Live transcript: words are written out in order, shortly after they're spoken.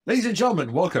Ladies and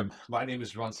gentlemen, welcome. My name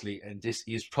is Ronsley, and this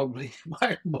is probably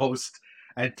my most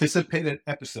anticipated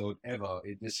episode ever.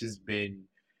 This has been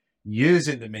years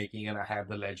in the making, and I have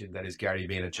the legend that is Gary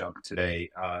Vaynerchuk today.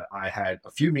 I had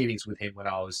a few meetings with him when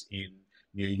I was in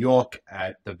New York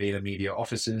at the VaynerMedia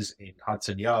offices in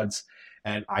Hudson Yards,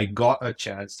 and I got a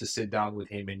chance to sit down with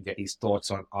him and get his thoughts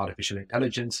on artificial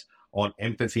intelligence, on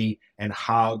empathy, and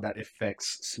how that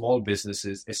affects small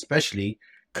businesses, especially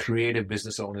creative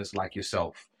business owners like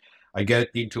yourself. I get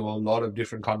into a lot of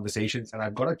different conversations, and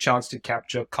I've got a chance to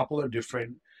capture a couple of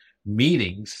different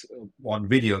meetings on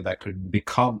video that could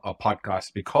become a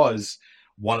podcast because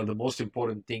one of the most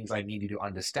important things I need you to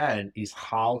understand is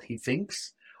how he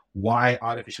thinks, why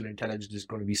artificial intelligence is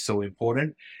going to be so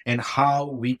important, and how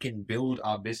we can build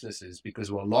our businesses. Because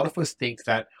a lot of us think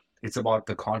that it's about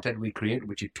the content we create,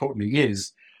 which it totally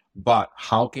is, but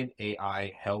how can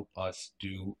AI help us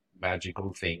do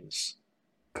magical things?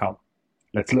 Come,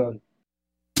 let's learn.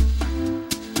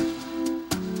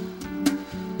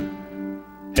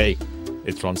 Hey,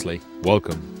 it's Ronsley.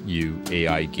 Welcome, you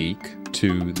AI geek,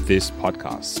 to this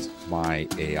podcast, My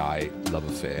AI Love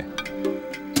Affair.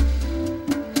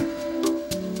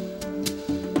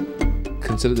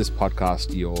 Consider this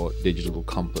podcast your digital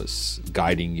compass,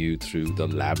 guiding you through the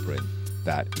labyrinth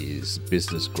that is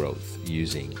business growth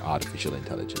using artificial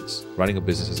intelligence. Running a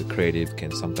business as a creative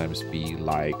can sometimes be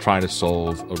like trying to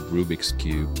solve a Rubik's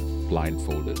Cube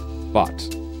blindfolded. But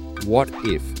what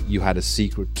if you had a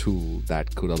secret tool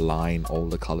that could align all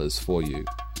the colors for you?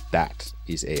 That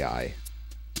is AI.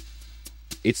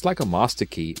 It's like a master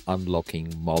key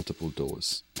unlocking multiple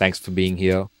doors. Thanks for being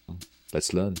here.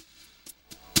 Let's learn.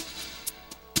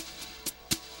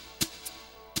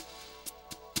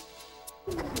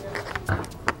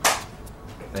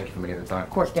 Thank you for making the time. Of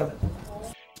course, Kevin.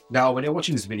 Now, when you're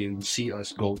watching this video, you see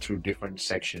us go through different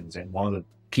sections, and one of the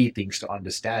key things to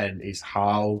understand is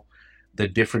how the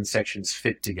different sections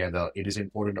fit together. It is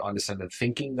important to understand the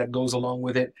thinking that goes along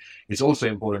with it. It's also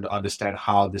important to understand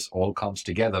how this all comes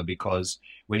together, because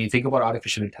when you think about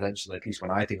artificial intelligence, at least when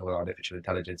I think about artificial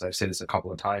intelligence, I've said this a couple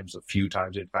of times, a few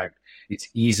times, in fact, it's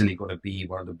easily going to be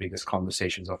one of the biggest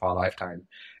conversations of our lifetime.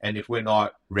 And if we're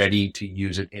not ready to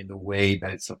use it in the way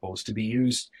that it's supposed to be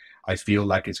used, I feel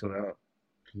like it's going to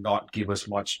not give us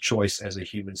much choice as a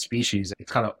human species.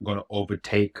 It's kind of going to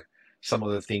overtake some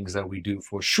of the things that we do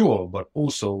for sure, but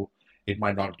also it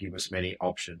might not give us many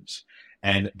options.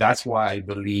 And that's why I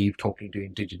believe talking to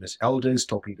indigenous elders,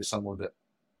 talking to some of the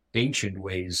ancient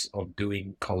ways of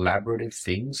doing collaborative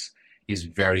things is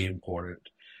very important.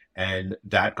 And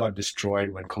that got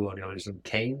destroyed when colonialism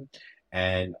came.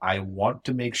 And I want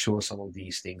to make sure some of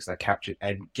these things are captured.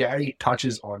 And Gary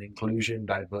touches on inclusion,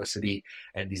 diversity,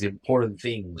 and these important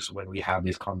things when we have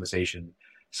this conversation.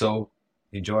 So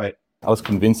enjoy it. I was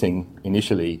convincing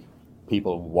initially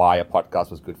people why a podcast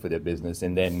was good for their business.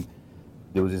 And then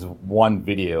there was this one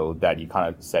video that you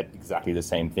kind of said exactly the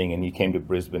same thing. And you came to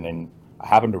Brisbane, and I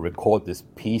happened to record this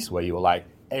piece where you were like,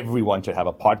 everyone should have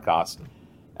a podcast.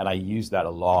 And I used that a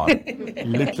lot,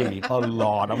 literally a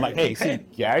lot. I'm like, hey, see,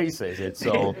 Gary says it,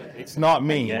 so it's not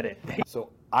me. Get it.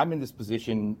 So I'm in this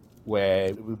position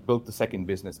where we've built the second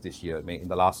business this year. I mean, in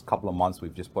the last couple of months,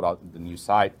 we've just put out the new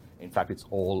site. In fact, it's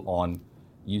all on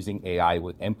using AI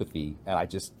with empathy. And it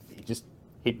just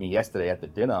hit me yesterday at the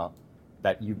dinner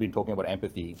that you've been talking about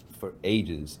empathy for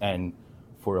ages. And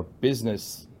for a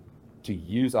business to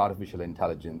use artificial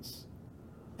intelligence,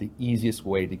 the easiest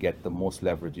way to get the most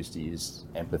leverage is to use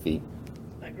empathy.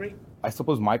 I agree. I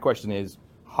suppose my question is,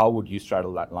 how would you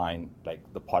straddle that line, like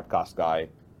the podcast guy,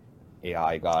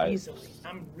 AI guy? Easily.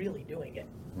 I'm really doing it.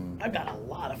 I've got a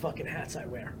lot of fucking hats I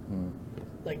wear.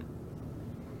 Like,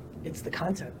 it's the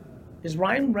content. Is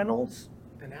Ryan Reynolds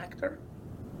an actor?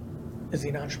 Is he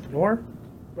an entrepreneur?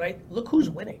 Right? Look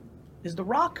who's winning. Is The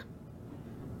Rock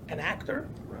an actor?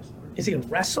 Is he a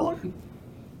wrestler?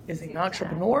 Is he an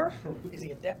entrepreneur? Is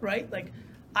he right? Like,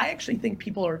 I actually think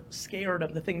people are scared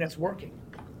of the thing that's working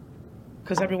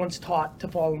because everyone's taught to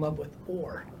fall in love with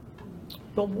or.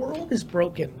 The world is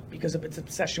broken because of its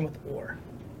obsession with or.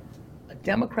 A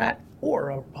Democrat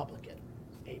or a Republican,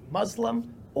 a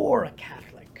Muslim or a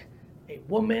Catholic, a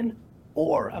woman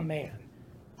or a man.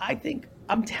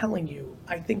 I'm telling you,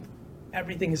 I think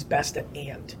everything is best at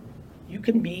and. You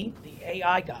can be the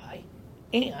AI guy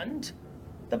and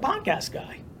the podcast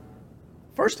guy.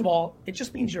 First of all, it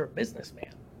just means you're a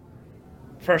businessman.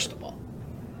 First of all,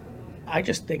 I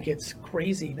just think it's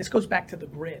crazy. This goes back to the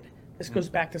grid. This goes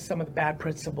back to some of the bad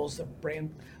principles of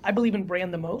brand. I believe in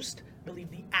brand the most. I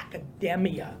believe the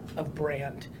academia of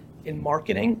brand in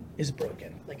marketing is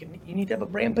broken. Like, you need to have a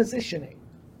brand positioning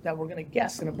that we're going to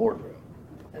guess in a boardroom.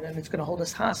 And then it's going to hold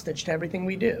us hostage to everything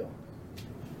we do.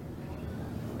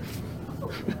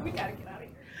 We gotta get out of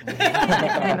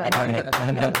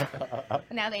here.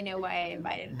 Now they know why I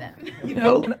invited them. You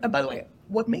know, and by the way,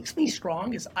 what makes me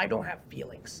strong is I don't have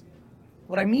feelings.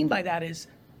 What I mean by that is,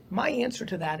 my answer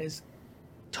to that is,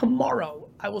 tomorrow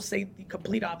I will say the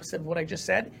complete opposite of what I just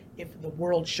said if the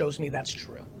world shows me that's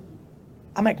true.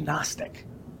 I'm agnostic.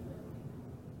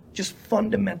 Just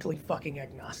fundamentally fucking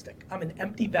agnostic. I'm an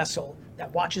empty vessel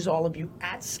that watches all of you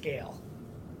at scale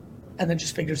and then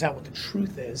just figures out what the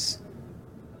truth is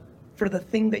for the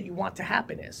thing that you want to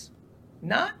happen is.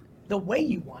 Not the way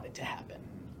you want it to happen,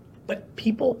 but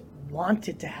people want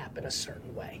it to happen a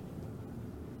certain way.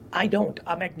 I don't.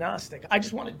 I'm agnostic. I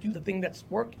just want to do the thing that's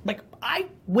working. Like, I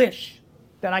wish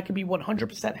that I could be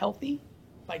 100% healthy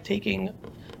by taking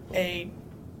a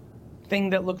thing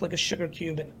that looked like a sugar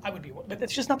cube, and I would be, but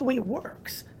that's just not the way it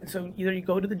works. And so either you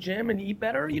go to the gym and eat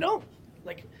better, or you don't.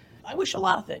 Like, I wish a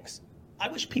lot of things. I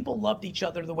wish people loved each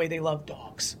other the way they love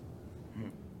dogs.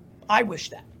 I wish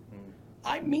that.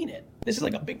 I mean it. This is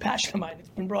like a big passion of mine. It's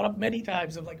been brought up many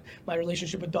times of like my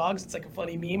relationship with dogs. It's like a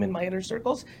funny meme in my inner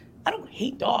circles. I don't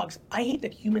hate dogs. I hate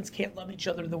that humans can't love each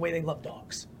other the way they love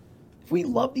dogs. If we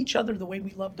loved each other the way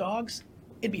we love dogs,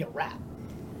 it'd be a wrap.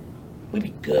 We'd be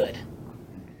good.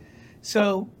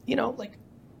 So, you know, like,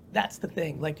 that's the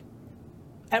thing. Like,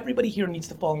 everybody here needs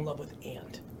to fall in love with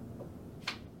and.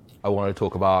 I wanted to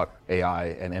talk about AI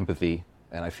and empathy,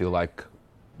 and I feel like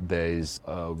there's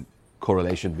a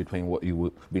correlation between what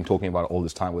you've been talking about all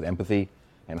this time with empathy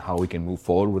and how we can move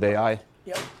forward with AI.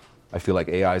 Yep. I feel like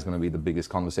AI is going to be the biggest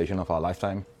conversation of our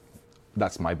lifetime.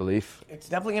 That's my belief. It's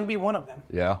definitely going to be one of them.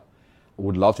 Yeah.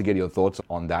 Would love to get your thoughts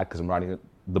on that because I'm writing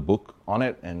the book on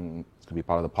it and it's going to be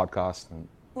part of the podcast.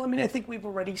 Well, I mean, I think we've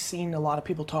already seen a lot of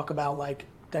people talk about like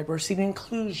diversity and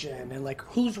inclusion and like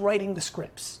who's writing the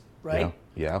scripts, right?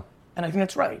 Yeah. And I think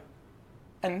that's right.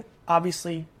 And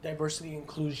obviously, diversity and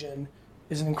inclusion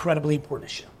is an incredibly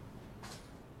important issue.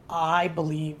 I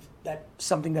believe that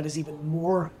something that is even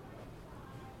more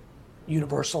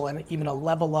universal and even a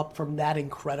level up from that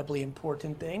incredibly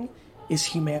important thing is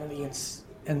humanity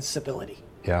and civility.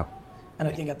 Yeah. And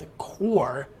I think at the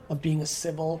core of being a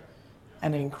civil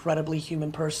and an incredibly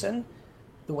human person,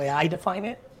 the way I define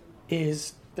it,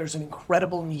 is there's an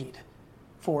incredible need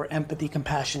for empathy,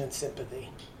 compassion, and sympathy.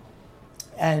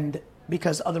 And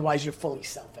because otherwise you're fully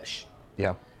selfish.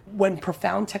 Yeah. When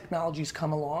profound technologies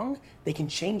come along, they can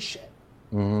change shit.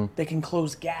 Mm-hmm. They can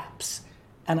close gaps.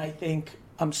 And I think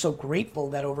I'm so grateful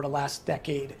that over the last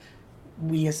decade,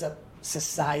 we as a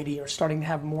society are starting to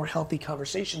have more healthy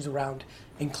conversations around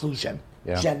inclusion,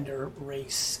 gender,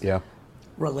 race,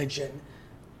 religion.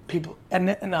 People,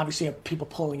 and obviously you have people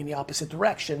pulling in the opposite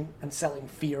direction and selling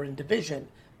fear and division.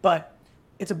 But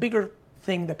it's a bigger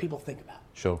thing that people think about.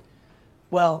 Sure.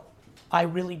 Well, I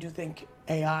really do think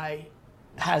AI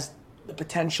has the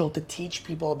potential to teach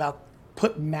people about,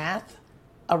 put math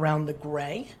around the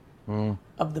gray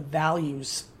of the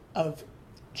values of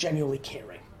genuinely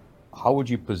caring. How would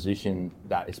you position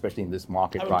that, especially in this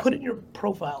market? I would put it in your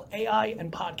profile, AI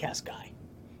and podcast guy.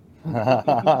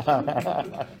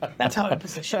 That's how I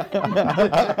position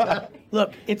it.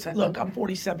 Look, I'm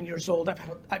 47 years old.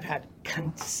 I've had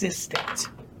consistent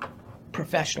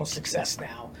professional success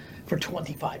now for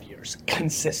 25 years.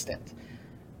 Consistent.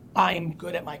 I am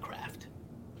good at my craft.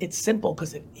 It's simple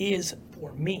because it is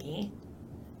for me,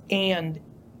 and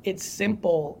it's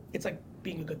simple. It's like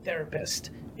being a good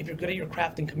therapist. If you're good at your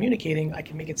craft and communicating, I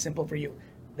can make it simple for you.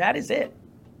 That is it.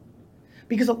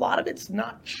 Because a lot of it's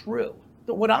not true.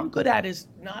 What I'm good at is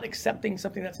not accepting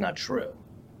something that's not true.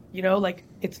 You know, like,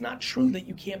 it's not true that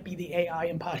you can't be the AI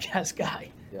and podcast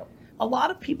guy. Yep. A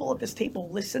lot of people at this table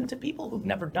listen to people who've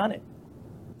never done it.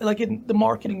 Like in the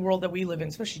marketing world that we live in,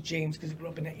 especially James, because he grew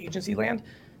up in agency land,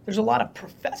 there's a lot of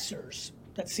professors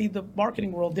that see the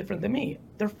marketing world different than me.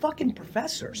 They're fucking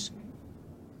professors.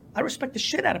 I respect the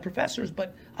shit out of professors,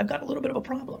 but I've got a little bit of a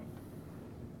problem.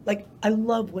 Like, I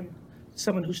love when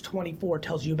someone who's 24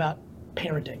 tells you about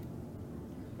parenting.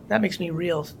 That makes me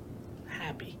real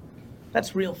happy.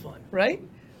 That's real fun, right?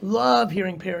 Love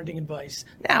hearing parenting advice.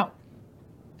 Now,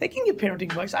 they can give parenting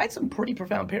advice. I had some pretty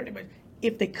profound parenting advice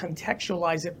if they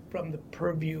contextualize it from the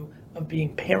purview of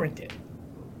being parented.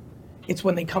 It's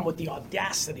when they come with the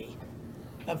audacity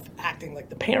of acting like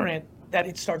the parent that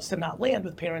it starts to not land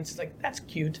with parents. It's like, that's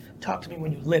cute. Talk to me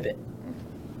when you live it.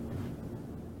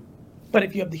 But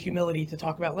if you have the humility to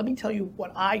talk about, let me tell you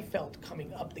what I felt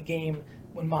coming up the game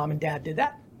when mom and dad did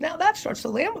that. Now that starts to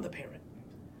land with a parent.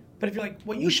 But if you're like,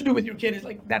 what you should do with your kid is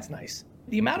like, that's nice.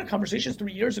 The amount of conversations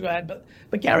 3 years ago I had,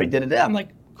 but Gary did it. I'm like,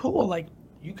 cool. Like,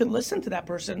 you can listen to that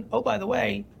person. Oh, by the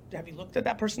way, have you looked at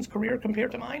that person's career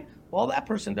compared to mine? All that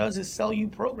person does is sell you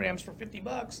programs for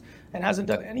 $50 and hasn't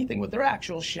done anything with their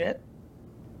actual shit.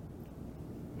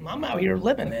 I'm out here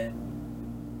living it.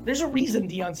 There's a reason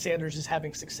Deion Sanders is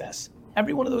having success.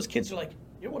 Every one of those kids are like,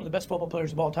 you're one of the best football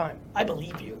players of all time. I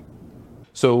believe you.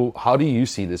 So how do you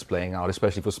see this playing out,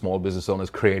 especially for small business owners,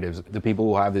 creatives, the people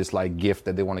who have this like gift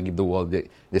that they want to give the world?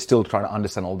 They're still trying to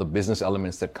understand all the business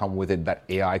elements that come with it, that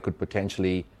AI could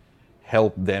potentially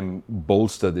help them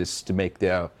bolster this to make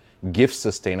their gift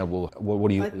sustainable.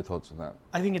 What are your thoughts on that?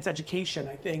 I think it's education.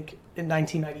 I think in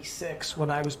 1996, when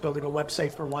I was building a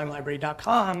website for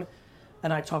WineLibrary.com,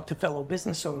 and I talked to fellow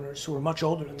business owners who were much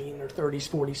older than me in their 30s,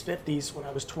 40s, 50s, when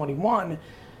I was 21,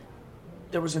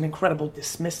 there was an incredible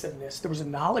dismissiveness. There was a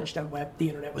knowledge that the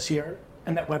internet was here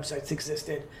and that websites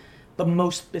existed, but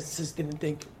most businesses didn't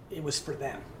think it was for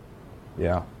them.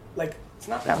 Yeah. Like, it's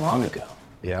not that long ago.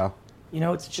 Yeah. You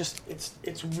know,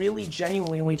 it's really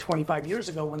genuinely only 25 years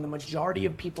ago when the majority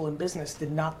of people in business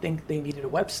did not think they needed a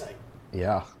website.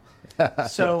 Yeah.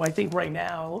 So I think right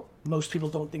now, most people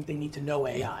don't think they need to know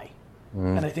AI.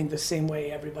 And I think the same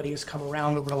way everybody has come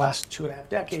around over the last 2.5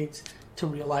 decades to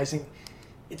realizing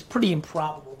it's pretty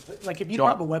improbable. Like, if you don't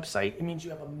have a website, it means you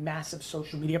have a massive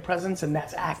social media presence, and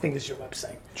that's acting as your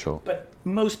website. Sure. But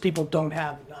most people don't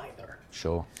have neither.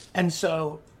 Sure. And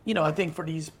so, you know, I think for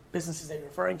these businesses that you're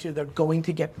referring to, they're going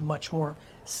to get much more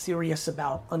serious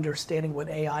about understanding what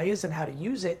AI is and how to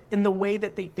use it in the way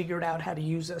that they figured out how to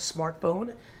use a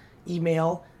smartphone,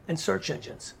 email, and search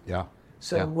engines. Yeah.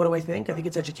 So what do I think? I think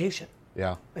it's education.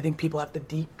 Yeah. I think people have to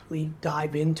deeply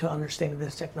dive into understanding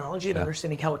this technology and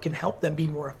understanding how it can help them be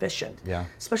more efficient. Yeah.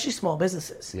 Especially small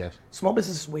businesses. Yes. Small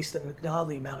businesses waste an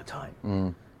ungodly amount of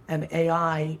time. And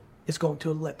AI is going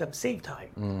to let them save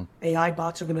time. AI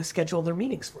bots are going to schedule their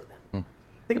meetings for them.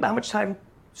 Think about how much time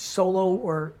solo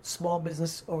or small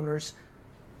business owners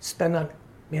spend on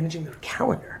managing their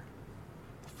calendar.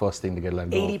 First thing to get let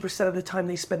go. 80% of the time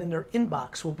they spend in their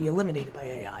inbox will be eliminated by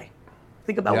AI.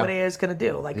 Think about what AI is going to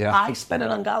do. Like, I spend an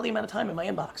ungodly amount of time in my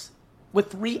inbox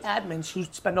with 3 admins who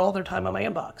spend all their time on my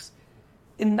inbox.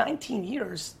 In 19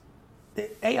 years,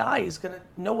 the AI is going to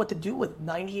know what to do with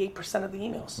 98% of the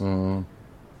emails.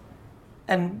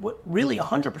 And really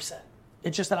 100%.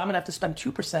 It's just that I'm going to have to spend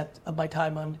 2% of my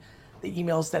time on the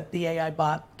emails that the AI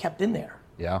bot kept in there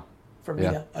for me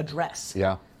to address.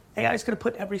 Yeah. AI is going to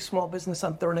put every small business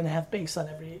on third and a half base on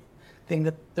everything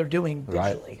that they're doing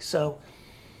digitally. Right. So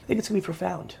I think it's going to be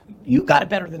profound. You got it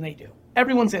better than they do.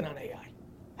 Everyone's in on AI.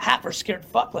 Half are scared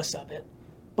fuckless of it,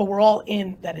 but we're all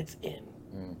in that it's in,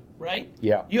 right?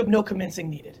 Yeah. You have no convincing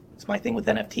needed. It's my thing with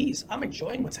NFTs. I'm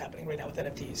enjoying what's happening right now with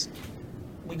NFTs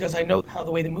because I know how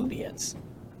the way the movie ends,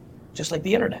 just like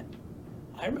the internet.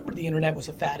 I remember the internet was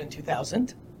a fad in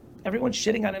 2000. Everyone's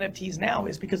shitting on NFTs now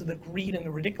is because of the greed and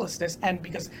the ridiculousness and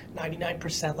because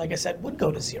 99%, like I said, would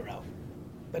go to zero.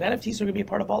 But NFTs are going to be a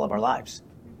part of all of our lives.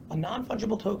 A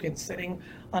non-fungible token sitting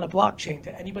on a blockchain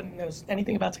to anybody who knows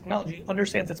anything about technology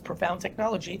understands it's profound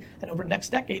technology, and over the next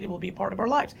decade, it will be a part of our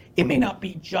lives. It may not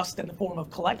be just in the form of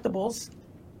collectibles,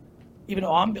 even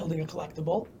though I'm building a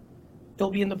collectible.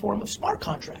 It'll be in the form of smart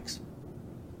contracts.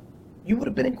 You would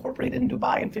have been incorporated in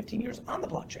Dubai in 15 years on the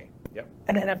blockchain. Yep.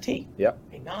 An NFT. Yep.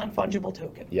 A non-fungible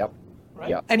token. Yep.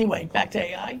 Right? Yep. Anyway, back to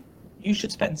AI. You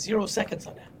should spend 0 seconds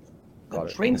on that. The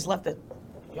train has left the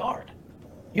yard.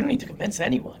 You don't need to convince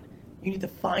anyone. You need to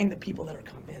find the people that are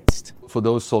convinced. For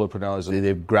those solopreneurs,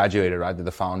 they've graduated, right? They're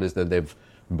the founders that they've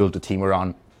built a team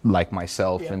around, like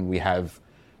myself, and we have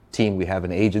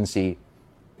an agency.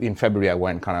 In February, I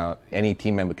went any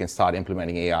team member can start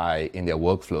implementing AI in their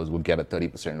workflows would get a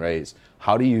 30% raise.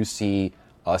 How do you see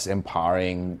us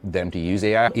empowering them to use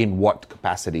AI? In what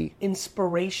capacity?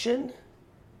 Inspiration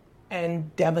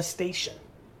and devastation.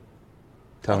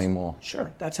 Tell me more.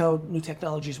 Sure, that's how new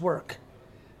technologies work.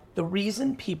 The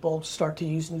reason people start to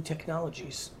use new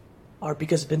technologies are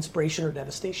because of inspiration or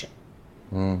devastation.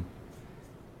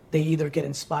 They either get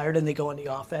inspired and they go on the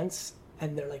offense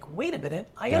and they're like, wait a minute,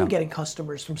 I am getting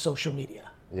customers from social media.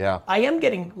 Yeah. I am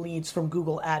getting leads from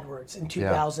Google AdWords in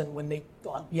 2000 when they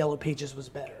thought Yellow Pages was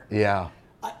better. Yeah.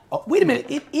 Wait a minute,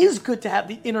 it is good to have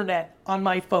the internet on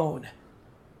my phone.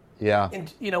 Yeah.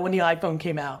 And when the iPhone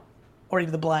came out, or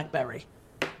even the BlackBerry.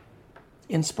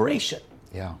 Inspiration.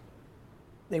 Yeah.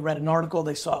 They read an article,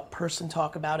 they saw a person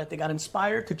talk about it, they got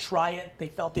inspired to try it, they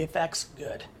felt the effects,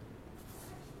 good.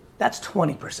 That's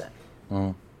 20%.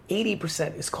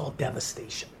 80% is called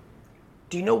devastation.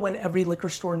 Do you know when every liquor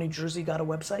store in New Jersey got a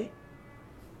website?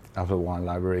 After Wine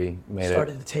Library made it.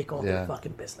 Started to take all their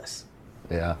fucking business.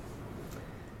 Yeah.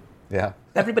 Yeah.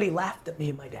 Everybody laughed at me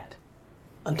and my dad.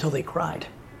 until they cried.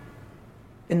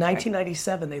 In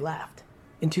 1997, they laughed.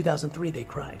 In 2003, they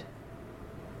cried.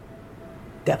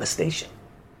 Devastation.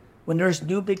 When there's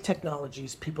new big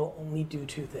technologies, people only do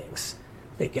two things.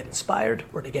 They get inspired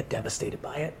or they get devastated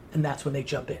by it, and that's when they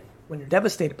jump in. When you're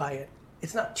devastated by it,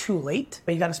 it's not too late,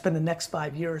 but you got to spend the next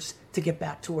 5 years to get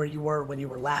back to where you were when you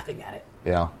were laughing at it.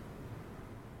 Yeah.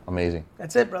 Amazing.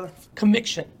 That's it, brother.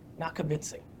 Conviction, not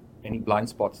convincing. Any blind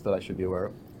spots that I should be aware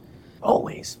of?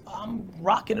 Always. I'm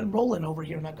rocking and rolling over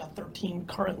here, and I've got 13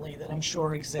 currently that I'm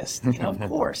sure exist. You know, of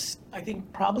course. I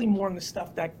think probably more in the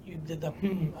stuff that you did the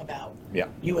about. Yeah.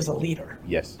 You as a leader.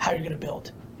 Yes. How you're going to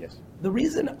build. Yes. The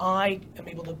reason I am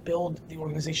able to build the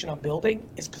organization I'm building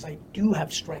is because I do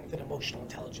have strength and emotional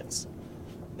intelligence.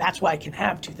 That's why I can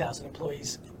have 2,000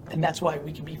 employees, and that's why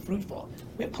we can be fruitful.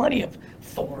 We have plenty of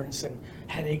thorns and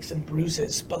headaches and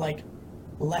bruises, but like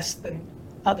less than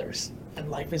others.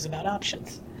 And life is about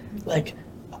options. Like,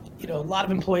 you know, a lot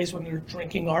of employees when they're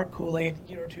drinking our Kool-Aid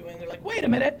a year or two in, they're like, wait a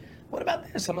minute, what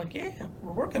about this? I'm like, yeah,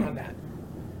 we're working on that.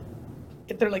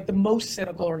 If they're like the most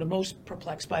cynical or the most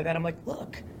perplexed by that, I'm like,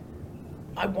 look,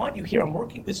 I want you here, I'm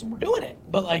working this, we're doing it.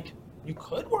 But like, you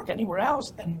could work anywhere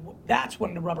else, and that's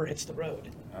when the rubber hits the road.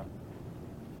 Yeah.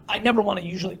 I never want to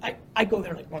usually, I go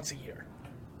there like once a year,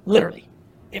 literally,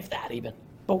 if that even.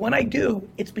 But when I do,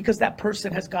 it's because that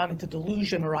person has gone into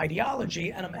delusion or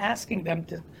ideology, and I'm asking them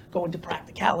to go into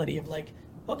practicality of like,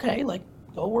 okay, like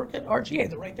go work at RGA,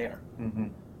 they're right there. Mm-hmm.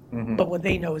 Mm-hmm. But what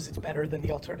they know is it's better than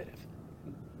the alternative.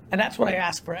 And that's what I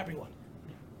ask for everyone.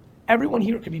 Everyone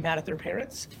here can be mad at their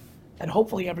parents, and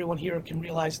hopefully everyone here can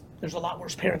realize there's a lot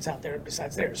worse parents out there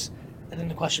besides theirs. And then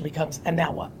the question becomes, and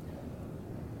now what?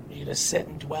 Are you gonna sit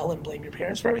and dwell and blame your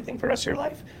parents for everything for the rest of your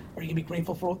life? Or are you gonna be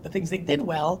grateful for the things they did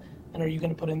well, and are you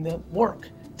gonna put in the work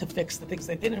to fix the things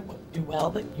they didn't do well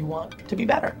that you want to be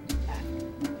better at?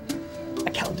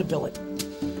 Accountability.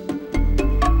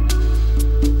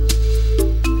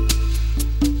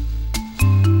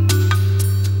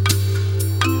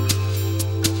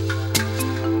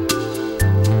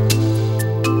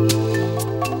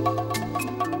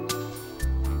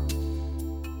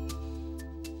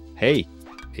 Hey,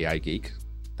 AI Geek.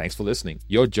 Thanks for listening.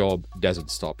 Your job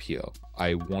doesn't stop here.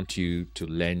 I want you to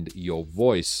lend your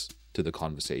voice to the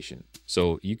conversation.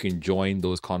 So you can join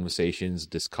those conversations,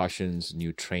 discussions,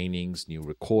 new trainings, new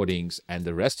recordings, and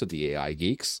the rest of the AI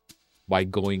Geeks by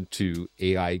going to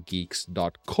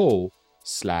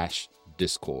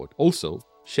aigeeks.co/Discord. Also,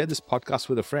 share this podcast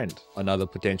with a friend, another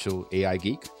potential AI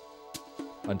Geek.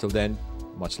 Until then,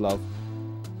 much love.